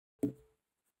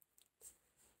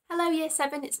Hello Year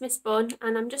 7, it's Miss Bunn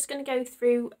and I'm just going to go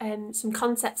through some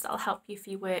concepts that will help you for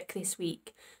your work this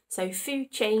week. So food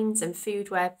chains and food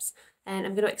webs, and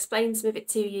I'm going to explain some of it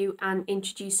to you and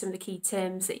introduce some of the key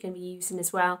terms that you're going to be using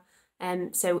as well.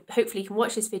 So hopefully you can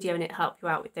watch this video and it'll help you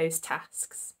out with those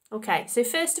tasks. Okay, so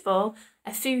first of all,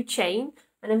 a food chain,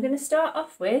 and I'm going to start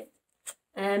off with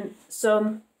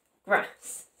some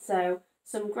grass. So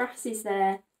some grass is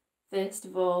there first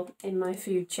of all in my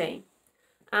food chain.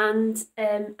 And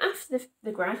after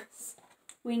the grass,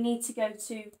 we need to go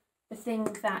to the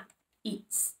thing that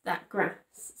eats that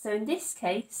grass. So in this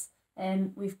case,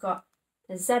 we've got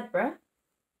a zebra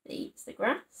that eats the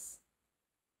grass.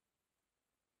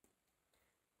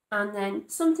 And then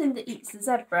something that eats the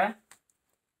zebra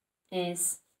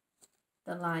is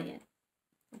the lion.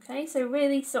 Okay, so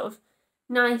really sort of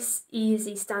nice,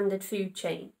 easy, standard food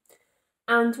chain.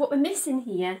 And what we're missing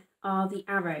here are the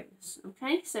arrows.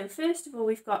 Okay, so first of all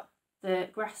we've got the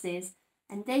grasses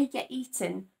and they get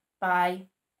eaten by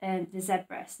the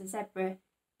zebra. So the zebra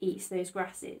eats those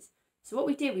grasses. So what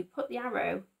we do, we put the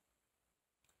arrow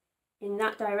in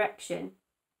that direction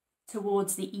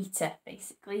towards the eater,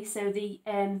 basically. So the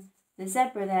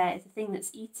zebra there is the thing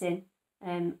that's eating,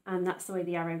 and that's the way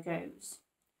the arrow goes.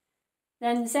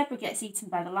 Then the zebra gets eaten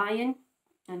by the lion,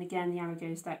 and again the arrow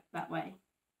goes that way.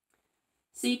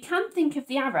 So you can think of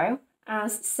the arrow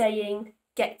as saying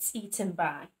gets eaten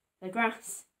by. The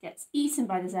grass gets eaten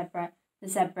by the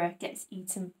zebra gets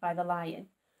eaten by the lion.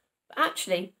 But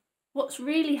actually, what's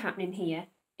really happening here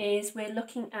is we're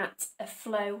looking at a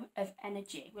flow of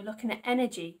energy. We're looking at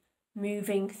energy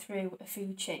moving through a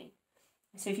food chain.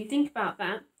 So if you think about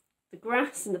that, the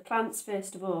grass and the plants,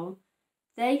 first of all,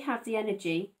 they have the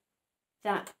energy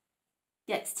that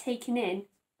gets taken in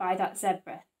by that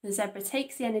zebra. The zebra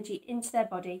takes the energy into their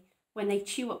body when they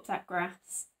chew up that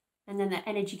grass, and then that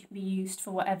energy can be used for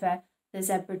whatever the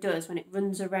zebra does, when it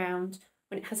runs around,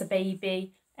 when it has a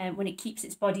baby, and when it keeps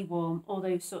its body warm, all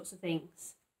those sorts of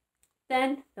things.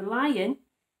 Then the lion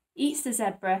eats the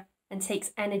zebra and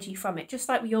takes energy from it, just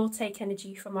like we all take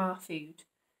energy from our food.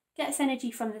 Gets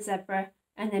energy from the zebra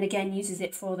and then again uses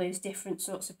it for those different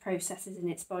sorts of processes in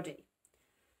its body.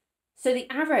 So the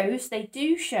arrows, they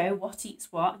do show what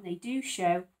eats what, and they do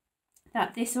show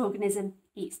that this organism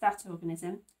eats that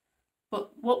organism.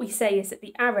 But what we say is that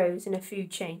the arrows in a food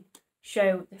chain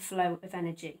show the flow of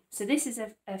energy. So this is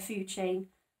a food chain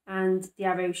and the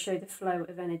arrows show the flow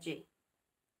of energy.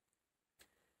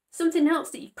 Something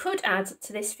else that you could add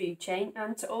to this food chain,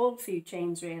 and to all food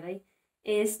chains really,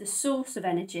 is the source of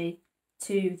energy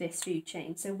to this food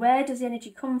chain. So where does the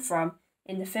energy come from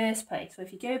in the first place? So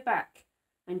if you go back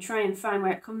and try and find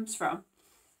where it comes from,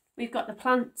 we've got the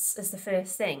plants as the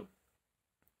first thing.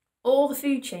 All the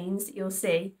food chains that you'll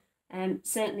see,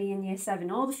 certainly in Year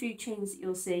 7, all the food chains that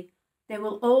you'll see, they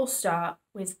will all start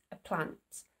with a plant.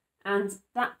 And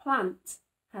that plant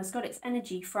has got its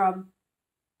energy from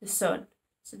the sun.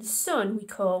 So the sun we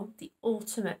call the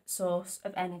ultimate source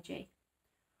of energy.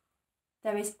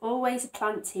 There is always a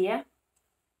plant here,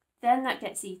 then that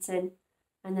gets eaten,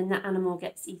 and then that animal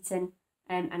gets eaten,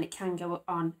 and it can go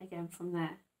on again from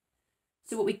there.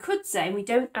 So what we could say, and we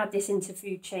don't add this into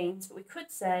food chains, but we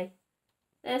could say,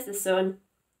 there's the sun,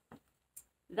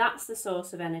 that's the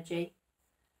source of energy,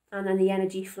 and then the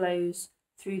energy flows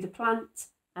through the plant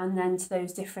and then to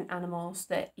those different animals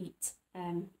that eat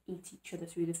each other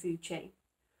through the food chain.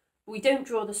 But we don't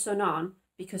draw the sun on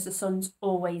because the sun's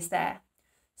always there.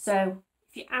 So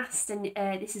if you're asked, and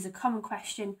this is a common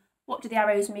question, what do the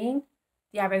arrows mean?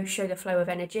 The arrows show the flow of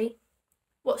energy.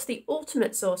 What's the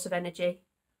ultimate source of energy?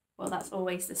 Well, that's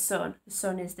always the sun. The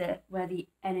sun is where the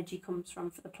energy comes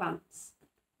from for the plants.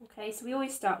 Okay, so we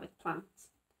always start with plants.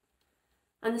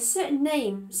 And there's certain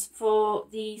names for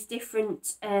these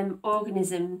different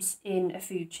organisms in a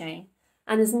food chain.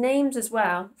 And there's names as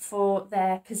well for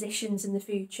their positions in the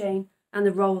food chain and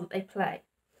the role that they play.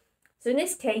 So in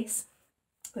this case,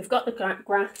 we've got the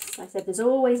grass. I said there's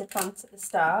always a plant at the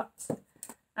start.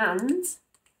 And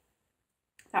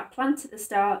that plant at the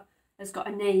start has got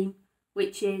a name,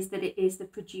 which is that it is the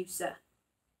producer.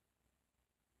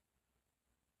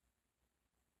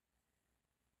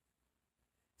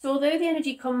 So although the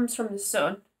energy comes from the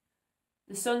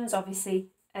sun's obviously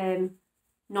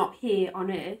not here on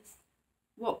Earth.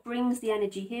 What brings the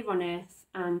energy here on Earth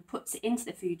and puts it into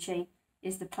the food chain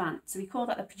is the plant. So we call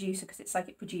that the producer because it's like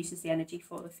it produces the energy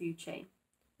for the food chain.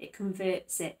 It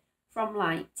converts it from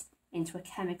light into a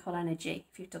chemical energy,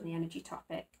 if you've done the energy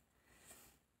topic.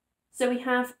 So we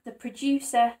have the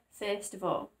producer first of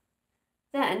all.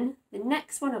 Then the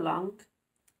next one along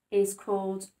is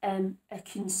called a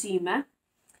consumer.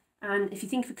 And if you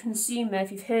think of a consumer,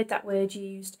 if you've heard that word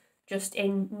used, just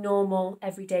in normal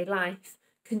everyday life.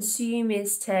 Consume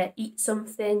is to eat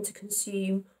something, to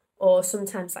consume, or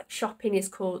sometimes like shopping is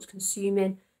called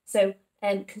consuming. So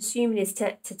consuming is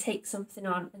to take something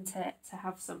on and to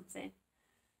have something.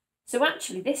 So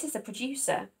actually this is the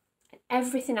producer, and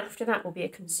everything after that will be a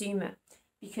consumer,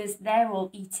 because they're all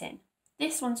eating.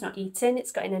 This one's not eating,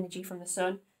 it's getting energy from the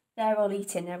sun. They're all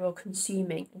eating, they're all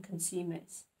consuming and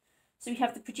consumers. So we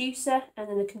have the producer and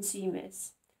then the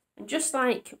consumers. And just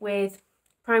like with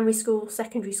primary school,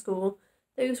 secondary school,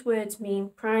 those words mean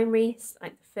primary is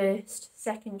like the first,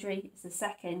 secondary is the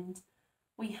second.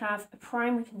 We have a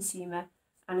primary consumer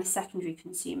and a secondary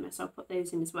consumer, so I'll put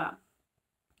those in as well.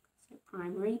 So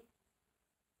primary,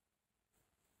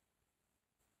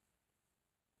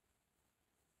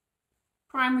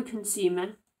 consumer,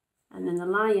 and then the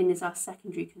lion is our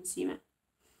secondary consumer.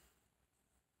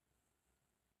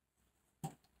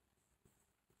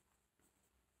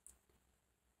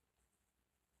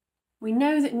 We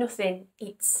know that nothing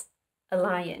eats a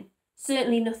lion.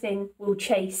 Certainly nothing will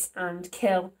chase and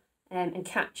kill and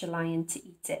catch a lion to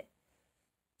eat it.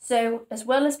 So as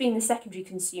well as being the secondary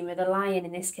consumer, the lion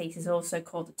in this case is also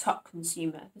called the top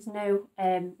consumer. There's no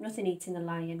nothing eating the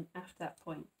lion after that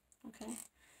point. Okay,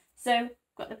 so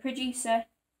we've got the producer,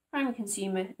 primary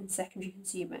consumer and secondary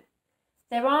consumer.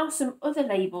 There are some other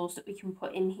labels that we can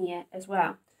put in here as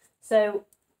well. So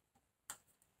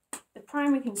the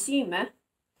primary consumer,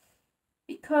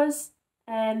 because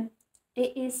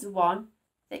it is the one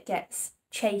that gets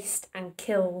chased and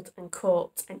killed and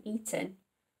caught and eaten,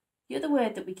 the other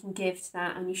word that we can give to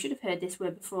that, and you should have heard this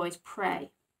word before, is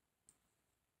prey.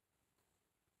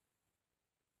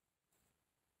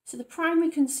 So the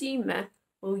primary consumer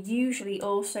will usually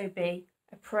also be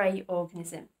a prey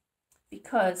organism,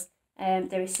 because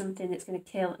there is something that's going to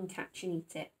kill and catch and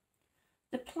eat it.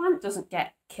 The plant doesn't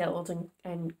get killed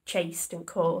and chased and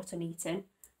caught and eaten.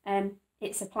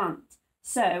 It's a plant,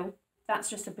 so that's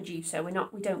just a producer. We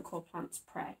don't call plants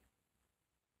prey.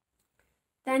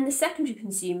 Then the secondary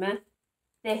consumer,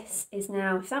 this is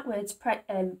now, if that word's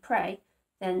prey,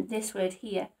 then this word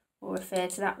here will refer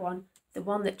to that one, the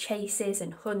one that chases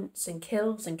and hunts and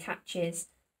kills and catches.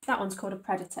 That one's called a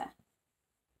predator.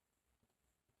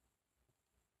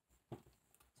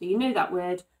 So you know that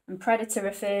word. And predator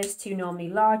refers to normally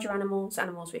larger animals,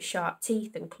 animals with sharp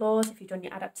teeth and claws. If you've done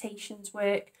your adaptations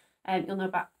work, you'll know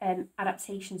about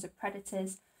adaptations of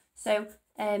predators. So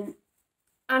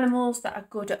animals that are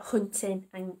good at hunting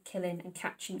and killing and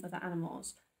catching other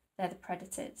animals, they're the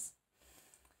predators.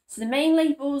 So the main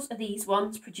labels are these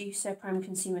ones: producer, primary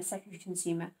consumer, secondary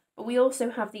consumer. But we also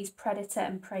have these predator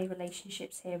and prey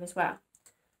relationships here as well.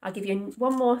 I'll give you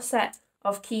one more set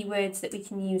of keywords that we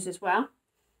can use as well.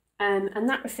 And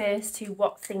that refers to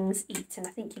what things eat, and I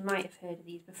think you might have heard of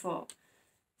these before.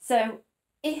 So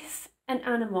if an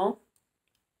animal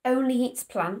only eats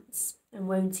plants and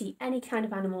won't eat any kind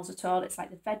of animals at all, it's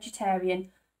like the vegetarian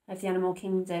of the animal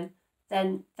kingdom,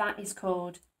 then that is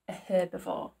called a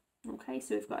herbivore. Okay,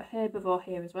 so we've got a herbivore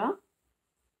here as well.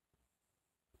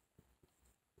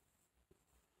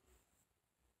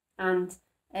 And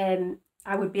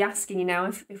I would be asking you now,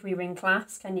 if we were in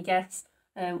class, can you guess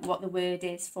what the word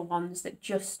is for ones that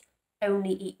just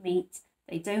only eat meat?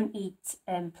 They don't eat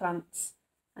plants,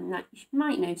 and that you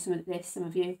might know some of this, some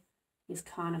of you, is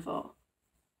carnivore.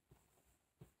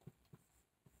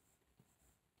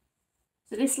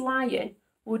 So this lion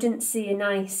wouldn't see a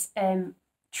nice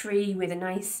tree with a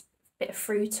nice bit of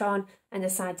fruit on and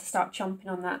decide to start chomping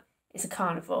on that. It's a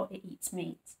carnivore, it eats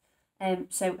meat.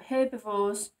 So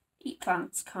herbivores eat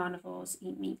plants, carnivores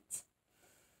eat meat.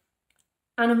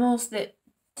 Animals that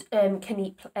can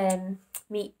eat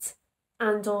meat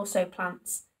and also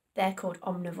plants, they're called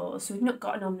omnivores. So we've not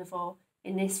got an omnivore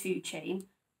in this food chain.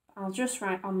 I'll just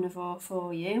write omnivore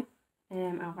for you.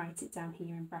 I'll write it down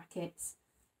here in brackets.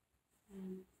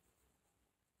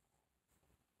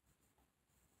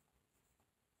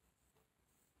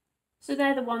 So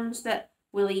they're the ones that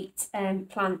will eat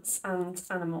plants and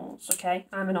animals, okay?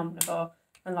 I'm an omnivore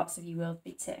and lots of you will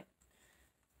be too.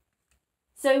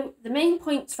 So the main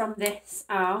points from this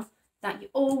are that you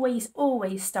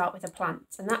always start with a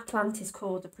plant, and that plant is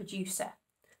called a producer.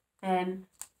 And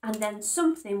then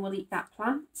something will eat that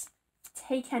plant,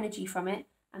 take energy from it,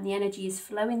 and the energy is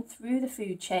flowing through the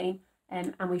food chain,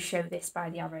 and we show this by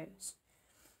the arrows.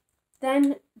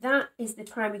 Then that is the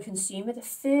primary consumer, the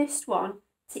first one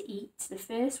to eat, the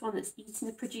first one that's eating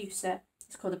the producer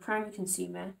is called a primary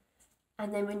consumer.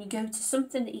 And then when you go to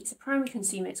something that eats a primary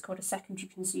consumer, it's called a secondary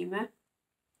consumer.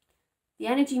 The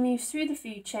energy moves through the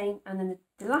food chain, and then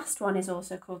the last one is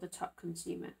also called the top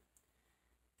consumer.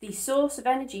 The source of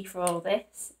energy for all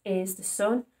this is the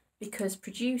sun, because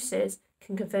producers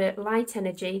can convert light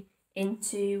energy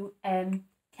into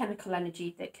chemical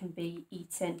energy that can be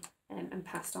eaten and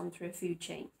passed on through a food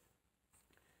chain.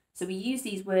 So we use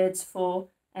these words for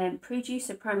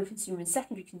producer, primary consumer and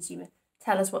secondary consumer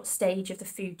tell us what stage of the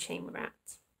food chain we're at.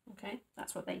 Okay,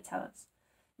 that's what they tell us.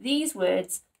 These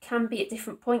words can be at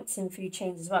different points in food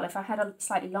chains as well. If I had a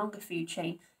slightly longer food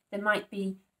chain, there might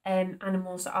be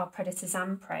animals that are predators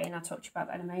and prey, and I'll talk to you about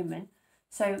that in a moment.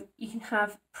 So you can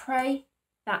have prey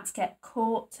that get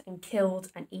caught and killed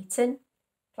and eaten.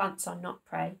 Plants are not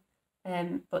prey,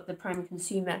 but the primary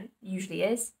consumer usually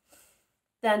is.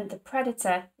 Then the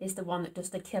predator is the one that does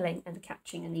the killing and the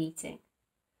catching and the eating.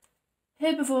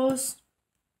 Herbivores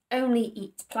only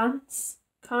eat plants.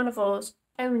 Carnivores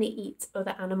only eat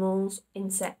other animals,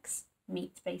 insects,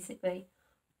 meat basically.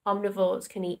 Omnivores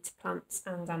can eat plants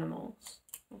and animals.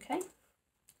 Okay.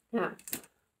 Now,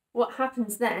 what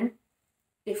happens then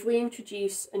if we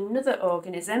introduce another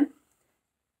organism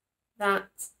that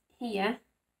here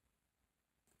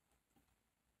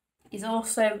is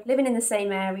also living in the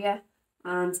same area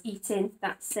and eating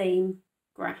that same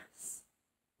grass?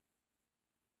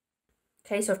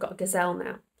 Okay, so I've got a gazelle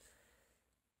now.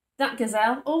 That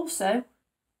gazelle also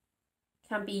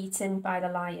can be eaten by the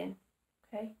lion.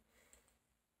 Okay.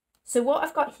 So what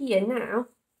I've got here now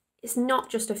is not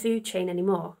just a food chain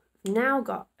anymore. I've now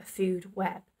got a food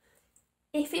web.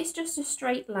 If it's just a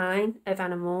straight line of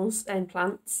animals and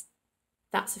plants,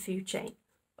 that's a food chain.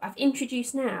 But I've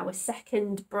introduced now a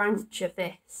second branch of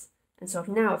this, and so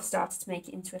now I've started to make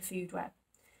it into a food web.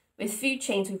 With food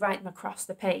chains, we write them across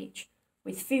the page.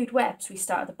 With food webs, we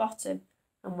start at the bottom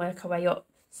and work our way up.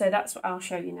 So that's what I'll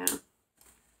show you now.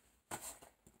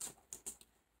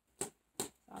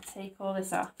 I'll take all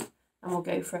this off and we'll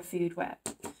go for a food web.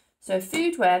 So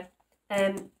food web,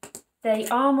 they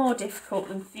are more difficult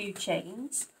than food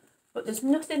chains, but there's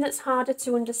nothing that's harder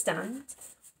to understand.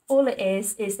 All it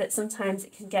is that sometimes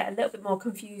it can get a little bit more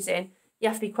confusing. You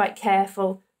have to be quite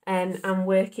careful and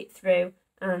work it through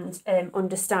and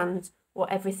understand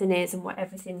what everything is and what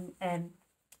everything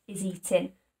is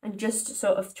eating, and just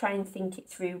sort of try and think it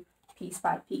through piece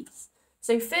by piece.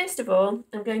 So first of all,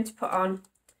 I'm going to put on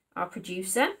our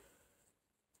producer,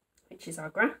 which is our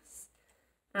grass,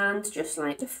 and just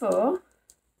like before,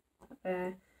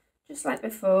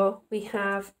 we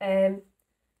have the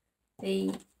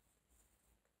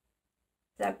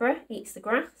zebra eats the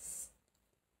grass,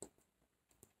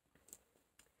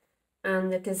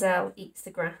 and the gazelle eats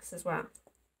the grass as well.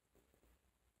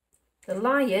 The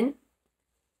lion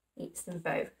eats them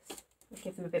both. I'll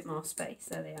give them a bit more space.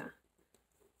 There they are.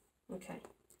 Okay.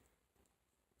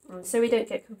 And so we don't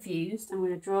get confused, I'm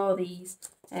going to draw these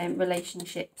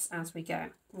relationships as we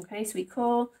go. Okay, so we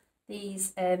call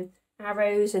these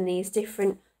arrows and these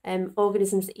different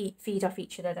organisms that feed off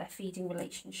each other, they're feeding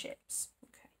relationships.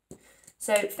 Okay.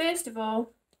 So first of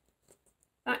all,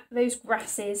 those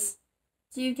grasses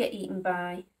do get eaten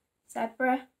by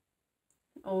zebra,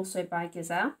 also by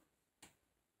gazelle,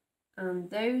 and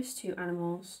those two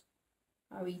animals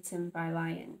are eaten by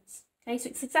lions. Okay, so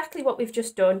it's exactly what we've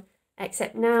just done,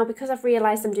 except now, because I've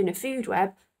realised I'm doing a food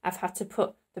web, I've had to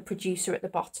put the producer at the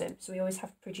bottom. So we always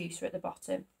have a producer at the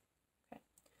bottom. Okay.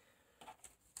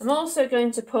 I'm also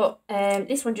going to put,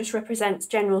 this one just represents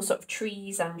general sort of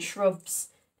trees and shrubs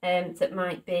that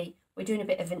might be, we're doing a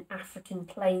bit of an African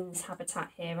plains habitat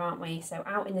here, aren't we? So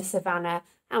out in the savannah,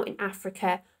 out in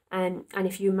Africa, and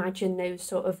if you imagine those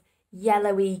sort of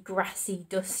yellowy, grassy,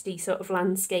 dusty sort of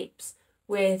landscapes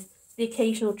with the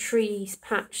occasional trees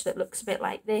patch that looks a bit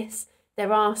like this.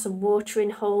 There are some watering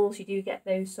holes, you do get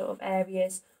those sort of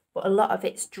areas, but a lot of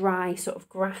it's dry sort of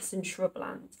grass and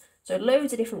shrubland. So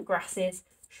loads of different grasses,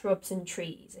 shrubs and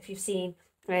trees. If you've seen,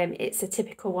 it's a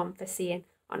typical one for seeing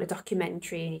on a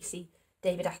documentary, and you see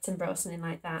David Attenborough or something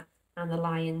like that, and the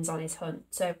lions on his hunt.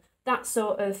 So that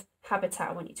sort of habitat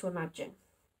I want you to imagine.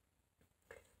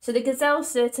 So the gazelle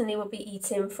certainly will be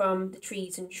eating from the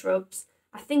trees and shrubs.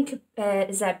 I think a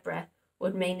zebra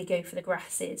would mainly go for the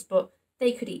grasses, but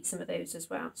they could eat some of those as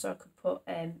well. So I could put,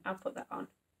 I'll put that on.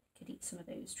 Could eat some of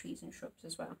those trees and shrubs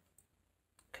as well.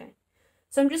 Okay.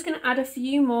 So I'm just going to add a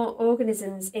few more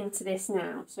organisms into this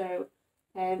now. So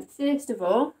first of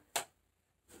all,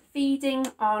 feeding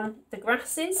on the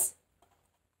grasses,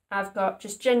 I've got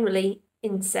just generally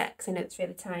insects. I know it's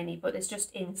really tiny, but there's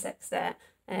just insects there.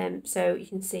 So you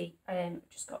can see I've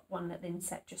just got one little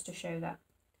insect just to show that.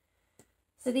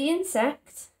 So the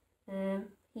insect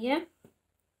here,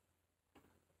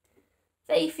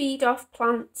 they feed off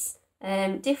plants,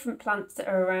 different plants that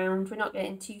are around. We're not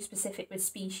getting too specific with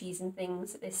species and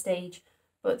things at this stage,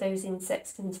 but those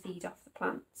insects can feed off the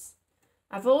plants.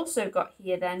 I've also got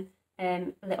here then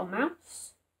a little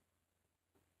mouse,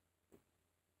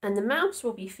 and the mouse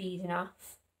will be feeding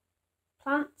off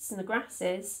plants and the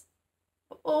grasses,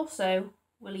 but also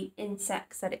will eat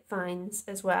insects that it finds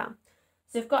as well.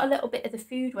 So we've got a little bit of the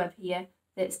food web here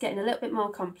that's getting a little bit more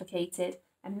complicated,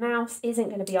 and mouse isn't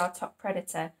going to be our top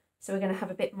predator, so we're going to have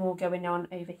a bit more going on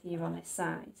over here on this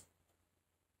side.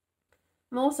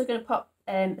 I'm also going to pop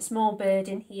a small bird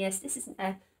in here. So this isn't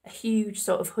a huge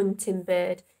sort of hunting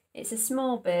bird, it's a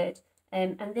small bird,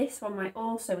 and this one might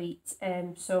also eat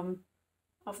some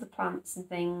of the plants and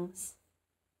things,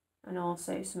 and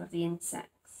also some of the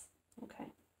insects. Okay.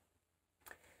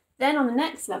 Then on the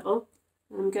next level,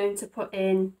 I'm going to put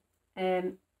in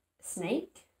a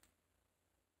snake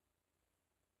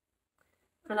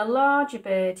and a larger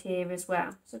bird here as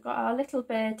well. So I've got our little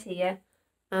bird here,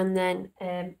 and then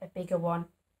a bigger one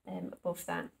above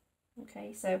that.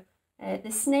 Okay, so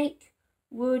the snake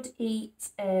would eat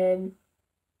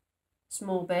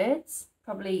small birds,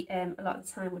 probably a lot of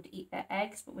the time would eat their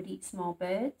eggs, but would eat small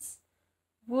birds,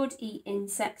 would eat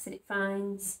insects that it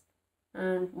finds,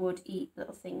 and would eat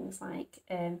little things like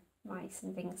mice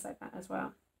and things like that as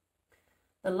well.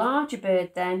 The larger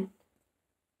bird then,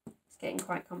 it's getting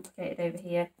quite complicated over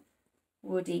here,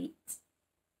 would eat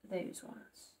those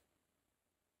ones.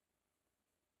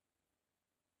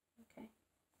 Okay.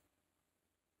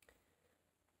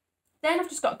 Then I've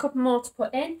just got a couple more to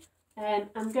put in.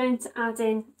 I'm going to add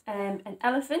in an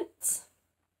elephant.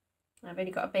 I've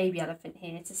only got a baby elephant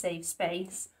here to save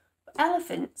space. But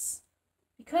elephants,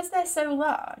 because they're so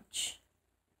large,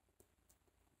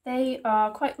 they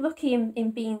are quite lucky in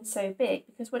being so big,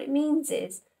 because what it means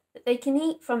is that they can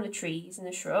eat from the trees and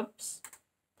the shrubs.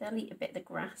 They'll eat a bit of the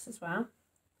grass as well.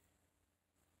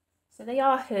 So they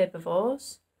are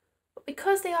herbivores. But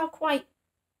because they are quite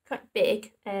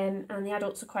big, and the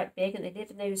adults are quite big and they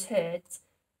live in those herds,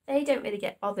 they don't really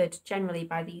get bothered generally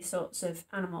by these sorts of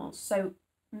animals. So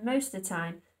most of the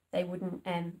time they wouldn't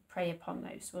prey upon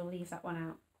those. So we'll leave that one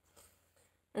out.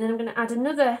 And then I'm going to add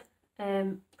another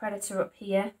predator up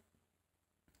here.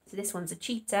 So this one's a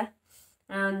cheetah,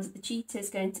 and the cheetah is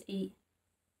going to eat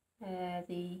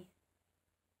the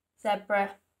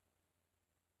zebra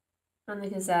and the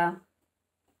gazelle.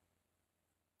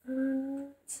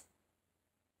 And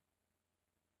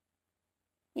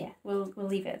yeah, we'll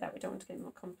leave it at that. We don't want to get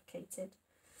more complicated.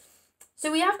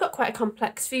 So we have got quite a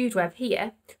complex food web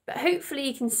here, but hopefully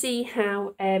you can see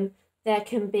how there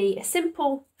can be a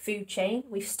simple food chain.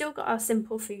 We've still got our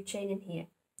simple food chain in here.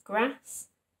 Grass,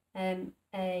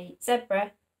 a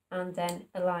zebra, and then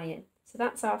a lion. So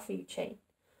that's our food chain.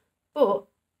 But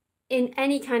in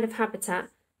any kind of habitat,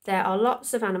 there are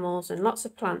lots of animals and lots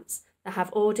of plants that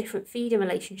have all different feeding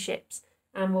relationships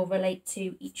and will relate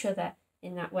to each other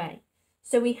in that way.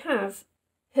 So we have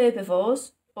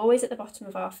herbivores, always at the bottom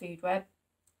of our food web.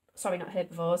 Sorry, not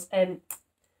herbivores.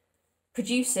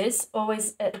 Producers,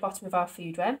 always at the bottom of our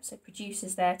food web. So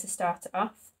producers there to start it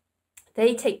off.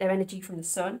 They take their energy from the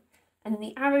sun, and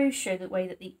the arrows show the way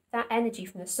that that energy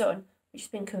from the sun, which has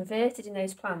been converted in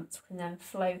those plants, can then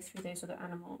flow through those other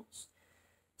animals.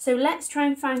 So let's try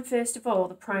and find, first of all,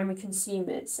 the primary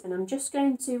consumers. And I'm just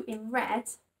going to, in red,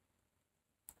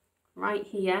 right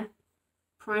here,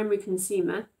 primary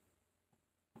consumer.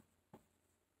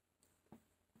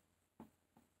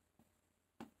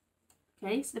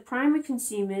 Okay, so the primary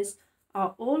consumers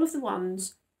are all of the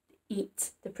ones that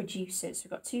eat the producers.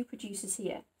 We've got two producers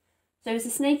here. So is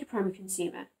the snake a primary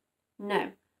consumer?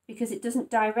 No, because it doesn't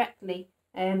directly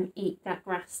eat that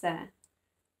grass there.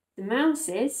 The mouse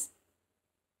is,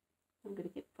 I'm going to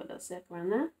put a little circle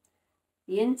around there.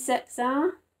 The insects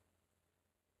are,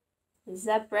 the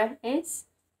zebra is,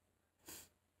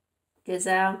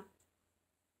 gazelle,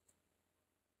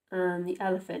 and the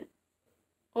elephant.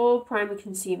 All primary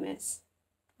consumers.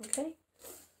 Okay.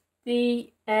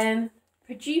 The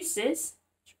producers,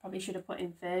 which I probably should have put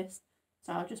in first,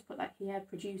 so I'll just put that here,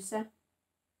 producer.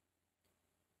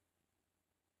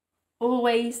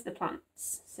 Always the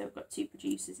plants. So we've got two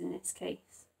producers in this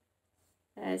case.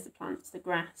 There's the plants, the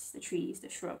grass, the trees, the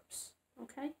shrubs.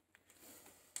 Okay.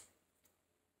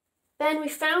 Then we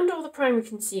found all the primary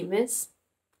consumers.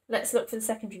 Let's look for the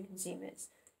secondary consumers.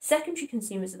 Secondary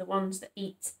consumers are the ones that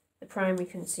eat the primary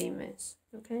consumers.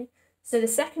 Okay. So the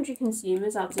secondary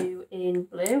consumers I'll do in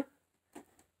blue.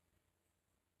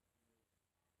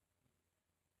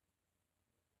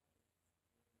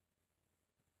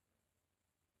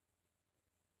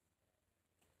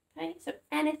 Okay, so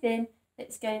anything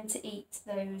that's going to eat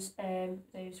those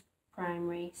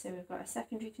primary. So we've got a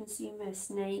secondary consumer, a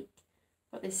snake,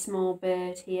 got this small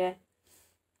bird here,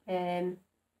 the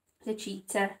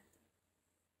cheetah,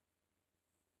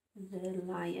 the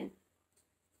lion.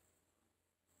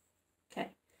 Okay,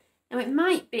 now it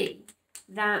might be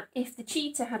that if the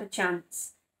cheetah had a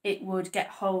chance, it would get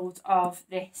hold of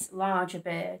this larger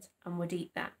bird and would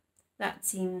eat that. That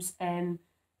seems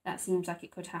like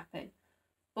it could happen.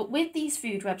 But with these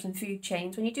food webs and food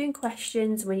chains, when you're doing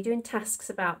questions, when you're doing tasks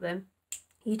about them,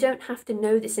 you don't have to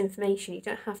know this information. You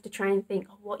don't have to try and think,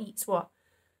 oh, what eats what.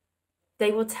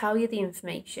 They will tell you the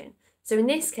information. So in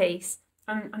this case,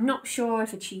 I'm not sure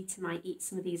if a cheetah might eat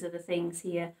some of these other things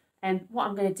here. And what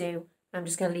I'm going to do, I'm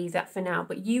just going to leave that for now.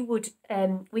 But you would,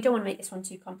 we don't want to make this one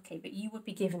too complicated, but you would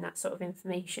be given that sort of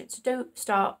information. So don't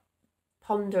start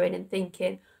pondering and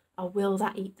thinking, oh, will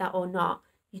that eat that or not?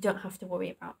 You don't have to worry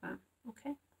about that,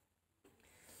 okay?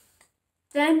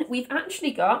 Then we've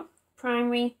actually got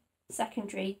primary,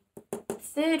 secondary. The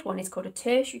third one is called a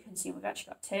tertiary consumer. We've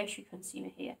actually got a tertiary consumer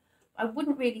here. I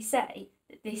wouldn't really say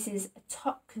that this is a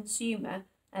top consumer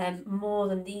more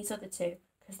than these other two,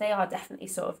 because they are definitely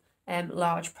sort of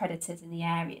large predators in the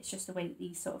area. It's just the way that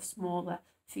these sort of smaller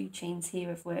food chains here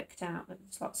have worked out, that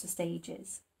there's lots of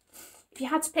stages. If you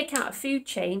had to pick out a food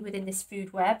chain within this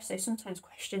food web, so sometimes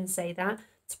questions say that,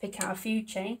 to pick out a food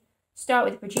chain, start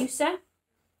with the producer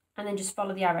and then just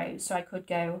follow the arrows. So I could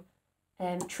go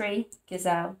tree,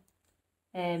 gazelle,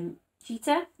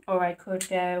 cheetah, or I could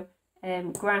go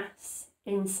grass,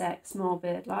 insect, small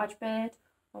bird, large bird,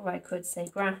 or I could say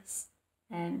grass,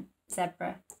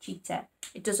 zebra, cheetah.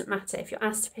 It doesn't matter. If you're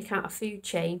asked to pick out a food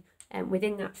chain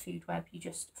within that food web, you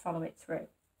just follow it through.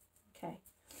 Okay.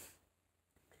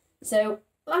 So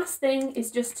last thing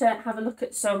is just to have a look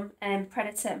at some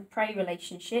predator and prey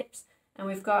relationships. And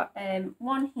we've got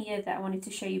one here that I wanted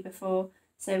to show you before.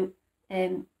 So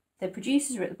the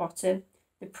producers are at the bottom.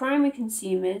 The primary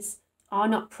consumers are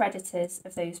not predators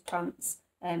of those plants.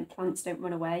 Plants don't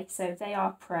run away, so they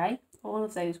are prey. All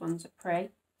of those ones are prey.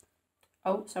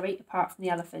 Oh, sorry, apart from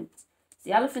the elephant. So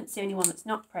the elephant's the only one that's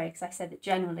not prey, because I said that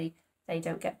generally they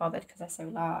don't get bothered because they're so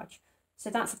large. So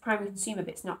that's a primary consumer,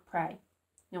 but it's not prey.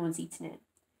 No one's eaten it.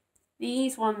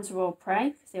 These ones are all prey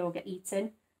because they all get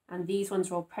eaten, and these ones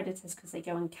are all predators because they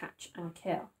go and catch and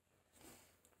kill.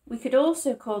 We could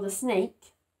also call the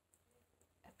snake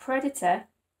a predator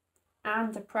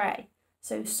and a prey.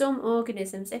 So some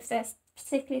organisms,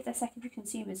 particularly if they're secondary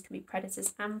consumers, can be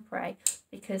predators and prey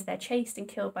because they're chased and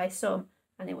killed by some,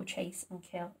 and they will chase and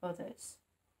kill others.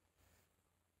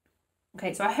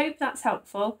 Okay, so I hope that's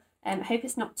helpful. I hope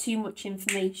it's not too much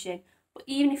information. But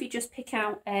even if you just pick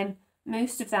out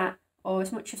most of that, or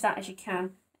as much of that as you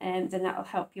can, then that'll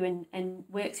help you and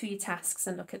work through your tasks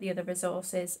and look at the other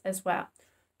resources as well.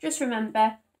 Just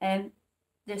remember,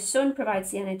 the sun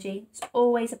provides the energy. It's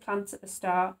always a plant at the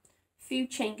start. Food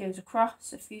chain goes across,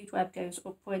 the food web goes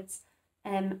upwards,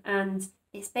 and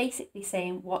it's basically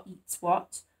saying what eats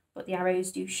what, but the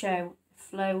arrows do show the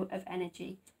flow of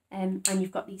energy, and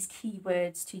you've got these key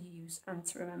words to use and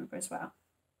to remember as well.